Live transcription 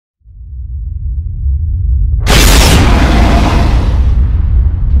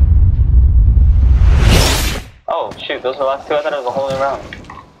Wait, those are the last two? I thought it was a whole new round.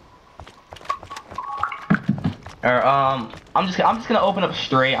 I'm just gonna open up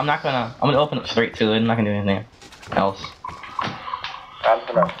straight. I'm gonna open up straight to it. I'm not gonna do anything else.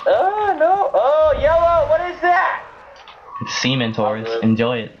 Oh no! Oh, yellow! What is that? It's semen, Taurus.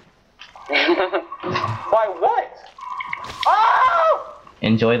 Enjoy it. Why what? Oh!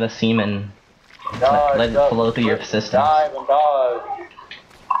 Enjoy the semen. Let it flow through your system. Dive and dodge.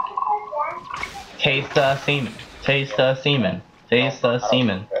 Taste the semen. Taste the semen. Taste the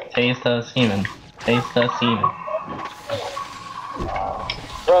semen. Taste the semen. Taste the semen.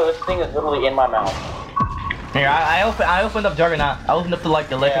 Bro, this thing is literally in my mouth. Here, I opened up Juggernaut. I opened up the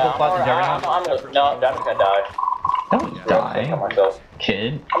electrical spot to Juggernaut. No, I'm just gonna die. Don't die,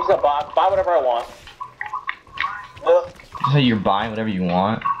 kid. I'm just gonna buy whatever I want. So you're buying whatever you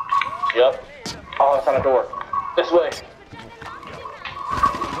want. Yep. Oh, it's on a door. This way.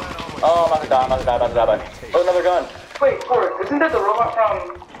 Oh, I'm about to die. Oh, another gun. Wait, Taurus, isn't that the robot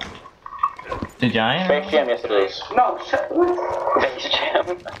from... The giant? Space Jam yesterday's. No, what? Space Jam?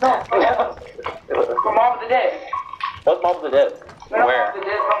 No, from Mob of the Dead. What's Mob of the Dead? No, Where? Mob of the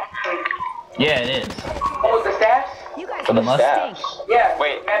Dead from... Yeah, it is. Oh, the staffs? You guys The mustache? Yeah.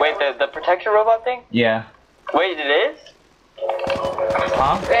 Wait, the protection robot thing? Yeah. Wait, it is?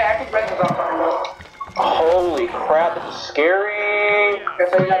 Huh? Yeah, I can break this off talking about. Holy crap, this is scary. Okay,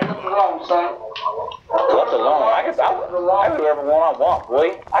 so you gotta look alone, son. Left alone. I can do whatever one I want,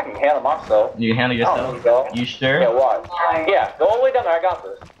 boy. I can handle myself. You can handle I don't need to yourself? go. You sure? Yeah, watch. Yeah, go all the way down there. I got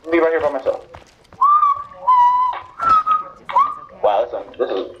this. I'll be right here by myself. Wow,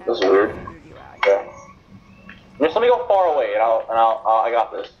 this is weird. Okay. Just let me go far away, and I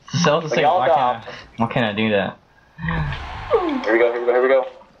got this. So to say, y'all why can't I do that? Here we go.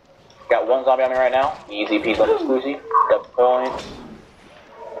 Got one zombie on me right now. Easy peasy on this squeezy. Got points.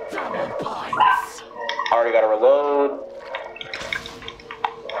 Already got to reload.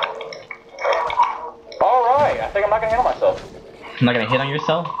 Alright, I think I'm not gonna handle myself. I'm not gonna hit on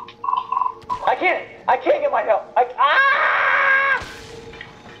yourself? I can't get my help. Ah!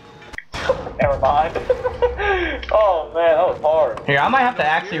 Never mind. Oh man, that was hard. Here, I might have to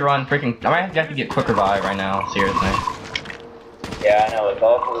actually run freaking. I might have to get quick revive right now, seriously. Yeah, I know, it's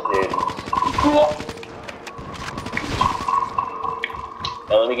all for the dude.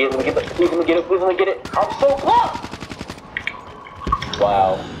 Oh, let me get it, please let me get it. I'm so close!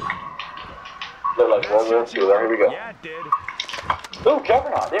 Wow. Look like World War II, here we go. Yeah, it did. Ooh,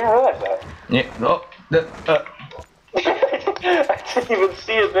 Juggernaut, didn't realize that. Yeah, oh, I didn't even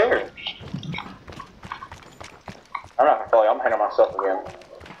see it there. I'm not gonna follow you, I'm handling myself again.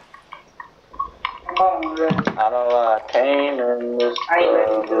 I don't like pain in this.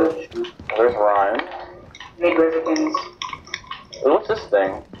 There's Ryan. What's this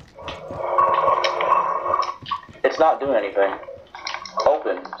thing? It's not doing anything.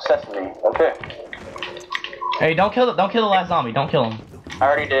 Open sesame. Okay. Hey, don't kill the last zombie. Don't kill him. I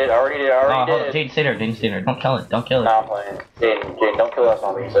already did. Jade, stay there. Don't kill it. Don't kill it. Nah, I'm playing. Jane, don't kill that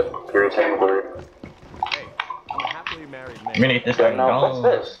zombie. He said you're a second word. Hey, I'm a happily married man. I'm gonna get this thing. No, what's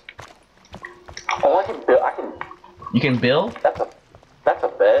this? Oh, I can build. You can build? That's a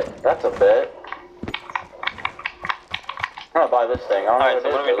bet. That's a bet. I'm gonna buy this thing. Alright, so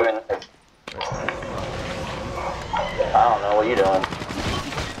what are we doing? I don't know. What are you doing?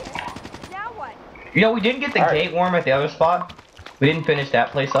 Now what? You know, we didn't get the gate worm at the other spot. We didn't finish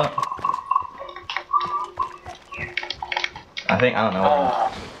that place up. I don't know.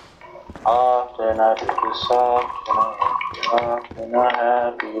 Often I do the soft, often I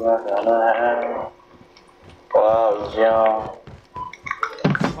happy, like I have. Well, I was young.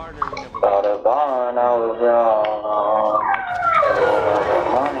 Bought a barn, I was young.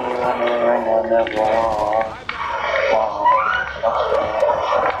 Money running, I never want.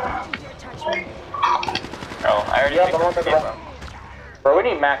 Oh, I already got the one. Bro, we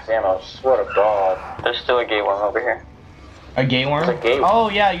need max ammo, swear to God. There's still a gate worm over here. A gate worm? It's a gate worm. Oh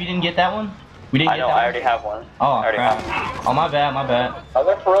yeah, you didn't get that one? We didn't get that one? I already have one. Oh, crap. Oh, my bad. Are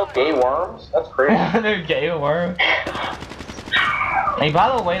there for real gay worms? That's crazy. They're gay worms. Hey, by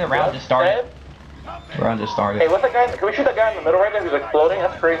the way, the round just started. The round just started. Hey, what's that guy? Can we shoot that guy in the middle right there who's like floating?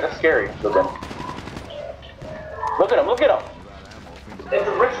 That's crazy. That's scary. Look at him. Look at him. It's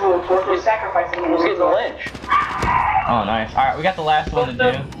a ritual for sacrificing him. He's getting lynched. Oh, nice. Alright, we got the last one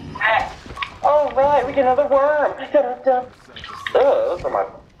to do. Oh, right. We get another worm. Those are my...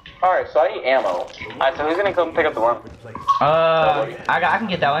 Alright, so I need ammo. Alright, so who's gonna come pick up the worm? I can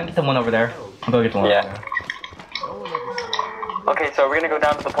get that one. I can get the one over there. I'll go get the one. Yeah. Okay, so we're gonna go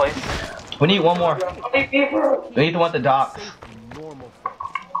down to the place. We need one more. We need the one at the docks.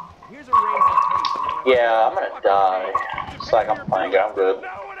 Here's a razor tape. Yeah, I'm gonna die. It's like I'm playing it. I'm good.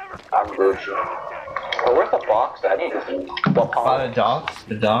 I'm Gucci. Oh, where's the box at? I need this. What Oh, pond? the docks?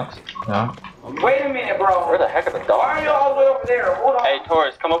 The docks? No. Wait a minute, bro. Where the heck are the Why dogs? are you all the way over there? Hold on. Hey,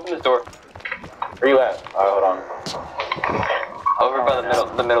 Taurus, come open this door. Where you at? Alright, hold on. Over by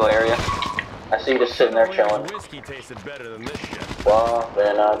the middle area. I see you just sitting there chilling. Whiskey tasted better than this shit. Well,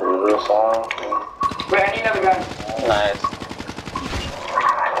 then I do this song. Wait, I need another gun. Nice.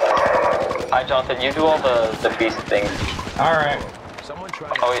 Alright, Jonathan, you do all the beast things. Alright. Someone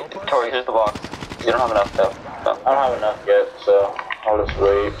trying to Oh help wait, us? Tori, here's the box. You don't have enough though. So. I don't have enough yet, so I'll just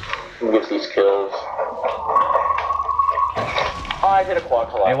wait and get these kills. Oh, I did a quad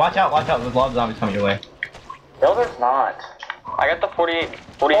Hey, collapse. watch out, there's a lot of zombies coming your way. No, there's not. I got the 48.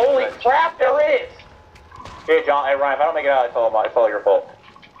 Holy crap, there is! Hey, John, hey, Ryan, if I don't make it out, it's all your fault.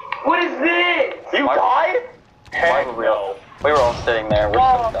 What is this? You Why- died? Why Heck were we no. all? We were all sitting there. We're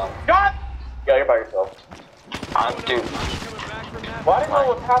so dumb. John! Yeah, you're by yourself. Dude. Well, I didn't know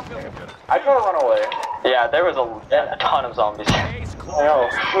what was happening. I tried to run away. Yeah, there was a ton of zombies. I know,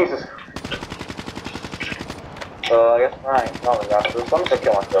 Jesus. So, I guess Ryan, no, got this. I'm just gonna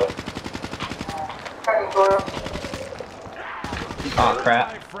kill myself. Oh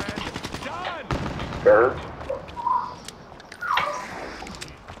crap. My friend. Done. Bird.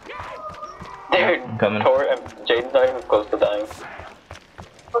 Dude, I'm coming. Tori and Jaden's not even close to dying.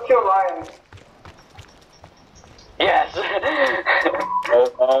 Let's kill Lion. Yes!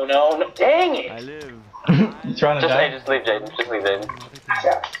 Oh, no, dang I it! live. You trying to die? Just leave Jaden. Just leave Jaden.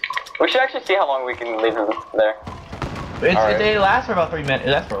 Yeah. We should actually see how long we can leave him there. It's, they last for about 3 minutes.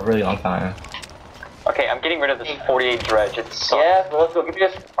 It lasts for a really long time. Okay, I'm getting rid of this 48 dredge. It sucks. Yeah, well, let's go. Give me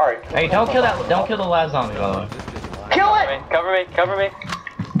this. Alright. Hey, don't kill that. Don't kill the last zombie, by the way. Kill it! Cover me, cover me.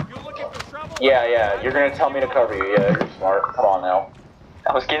 You looking for trouble? Yeah, you're gonna tell me to cover you. Yeah, you're smart. Come on now.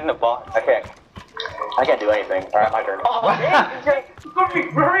 I was getting the box. I can't do anything. Alright, my turn. Oh, Recover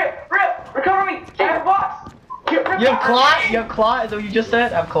me! Hurry up! Hurry up! Recover me! I have a box! You have clot? You have clot? Is that what you just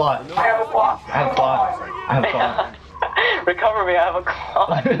said? I have clot. I have a box! I have clot. I have clot. Recover me, I have a claw.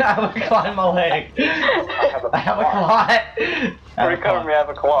 I have a clot in my leg. I have a clot. I have a Recover me, I have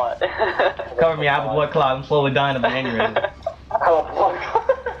a claw. Cover me, I have a blood clot. I'm slowly dying of an aneurysm. I have a plug.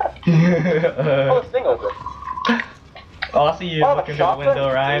 Pull this thing open. Oh, I see you Oh, looking through the chocolate?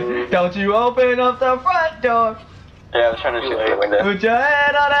 window, Ryan. Don't you open up the front door. Yeah, I was trying to shoot through the window. Put your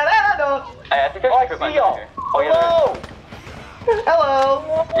head on that door. Hey, I think Oh, I I trip see mines y'all. here. Oh, yeah, Hello!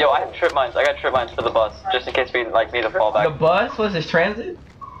 Hello. Yo, I have trip mines. I got trip mines for the bus, just in case we need to fall back. The bus was this transit?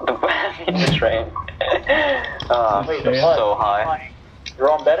 The train. Wait, the it's bus. so high. You're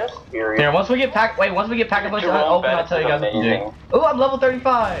on Bettis? Here, once we get packed, once we get packed a bunch of Jerome open, I'll Bettis tell you is guys what to do. amazing. Ooh, I'm level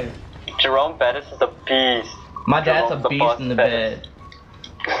 35. Jerome Bettis is a beast. My dad's Jerome a the beast bus in the Bettis.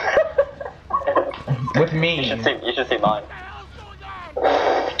 bed. With me. You should see mine.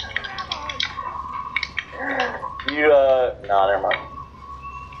 Nah, never mind.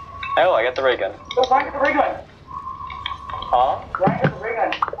 Oh, I got the ray gun. Go find the ray gun! Huh? Ryan has the ray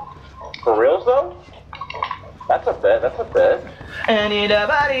gun. For reals though? That's a bet.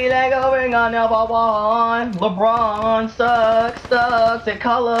 Anybody that going on number one? LeBron sucks at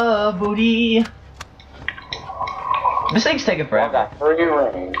color booty. This thing's taking I forever. got 3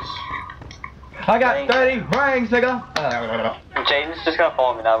 rings. I got 30 rings, nigga. Jaden's just gonna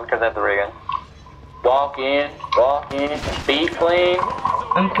follow me now because I have the ray gun. Walk in, feet clean.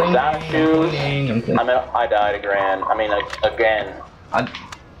 I'm clean. Down shoes. I'm clean. I died again. Again.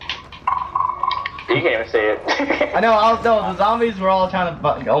 You can't even say it. I know, the zombies were all trying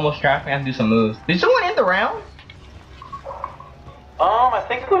to almost trap me. I have to do some moves. Did someone end the round? I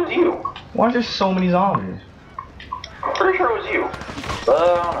think it was you. Why are there so many zombies? Pretty sure it was you. But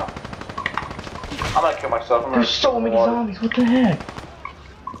I don't know. I'm gonna kill myself. There's so many zombies, what the heck?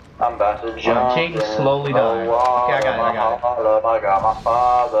 I'm about to jump. Jaden's slowly dying. Okay, I got it. I got my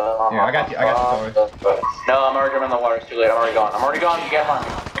father. Here, I got you, No, I'm already in the water. It's too late. I'm already gone. You get mine.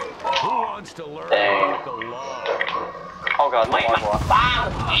 Who wants to learn Dang. about the law? Oh god, my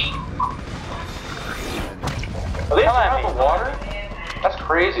Are they out the water? That's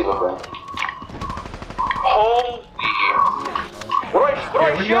crazy looking. Holy. What do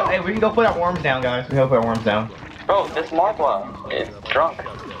I shoot? Hey, we can go put our worms down, guys. We can go put our worms down. Bro, this Martha is drunk.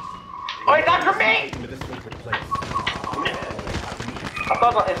 Wait, not for me! I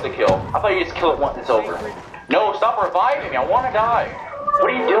thought it was an insta kill. I thought you just kill it once it's over. No, stop reviving me. I want to die.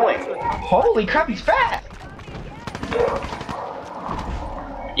 What are you doing? Holy crap, he's fat!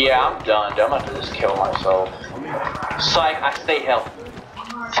 Yeah, I'm done. I'm about to just kill myself. Psych, I stay healthy.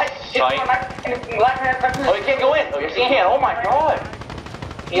 Psych. Oh, you can't go in. Oh, yes, you can. Oh my god.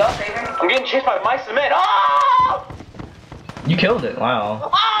 Y'all saving? I'm getting chased by mice and men. Oh! You killed it. Wow. Oh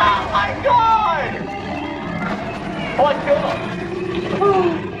my god! Oh, I killed him.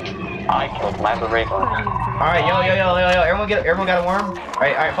 I killed Maverick. Alright, yo. Everyone got a worm?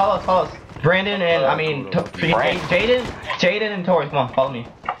 Alright, follow us. Brandon and, Jaden and Tori, come on, follow me.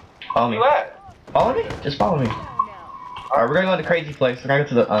 Follow me. Where you at? Follow me? Just follow me. Alright, we're gonna go to the crazy place. We're gonna go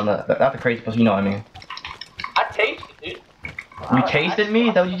to not the crazy place, you know what I mean. I tasted it, dude. You tasted me?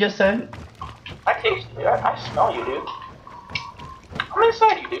 Is that what you just said? I tasted it. I smell you, dude. I'm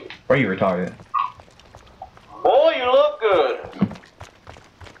inside you, dude. Or are you retarded? Boy, you look good.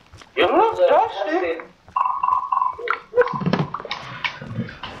 You look dusty.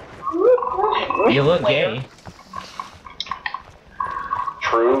 You look gay.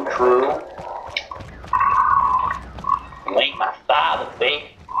 True. Ain't my father,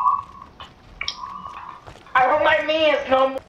 baby. I don't like men's no more.